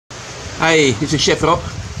Hi, this is Chef Rob,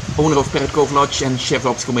 owner of Parrot Cove Lodge and Chef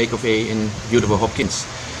Rob's Gourmet Cafe in beautiful Hopkins.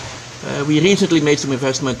 We recently made some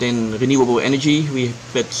investment in renewable energy. We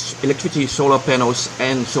put electricity, solar panels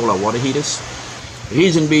and solar water heaters.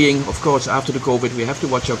 Reason being, of course, after the COVID, we have to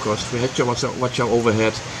watch our costs, we have to watch our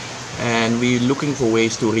overhead, and we're looking for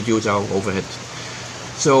ways to reduce our overhead.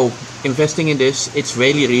 So investing in this, it's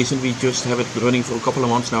really recent. We just have it running for a couple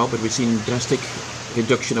of months now, but we've seen drastic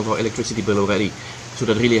reduction of our electricity bill already. So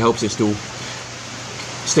that really helps us to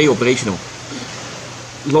stay operational.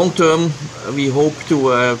 Long term, we hope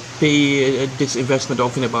to pay this investment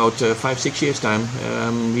off in about 5-6 years time.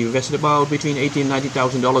 We invested about between $80,000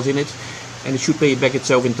 and $90,000 in it, and it should pay back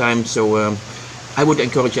itself in time. So I would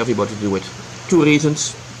encourage everybody to do it. 2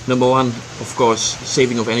 reasons. Number one, of course,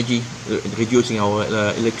 saving of energy, reducing our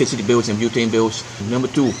electricity bills and butane bills. Number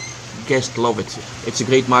 2, guests love it. It's a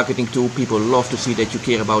great marketing tool. People love to see that you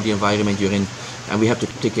care about the environment you're in, and we have to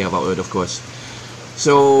take care of our earth, of course.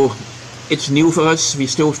 So it's new for us. We're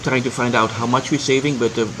still trying to find out how much we're saving,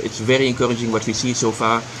 but it's very encouraging what we see so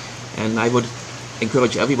far, and I would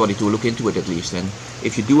encourage everybody to look into it at least. And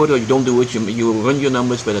if you do it or you don't do it, you run your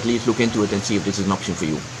numbers, but at least look into it and see if this is an option for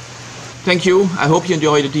you. Thank you. I hope you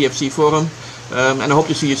enjoy the DFC forum, and I hope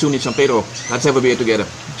to see you soon in San Pedro. Let's have a beer together.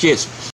 Cheers.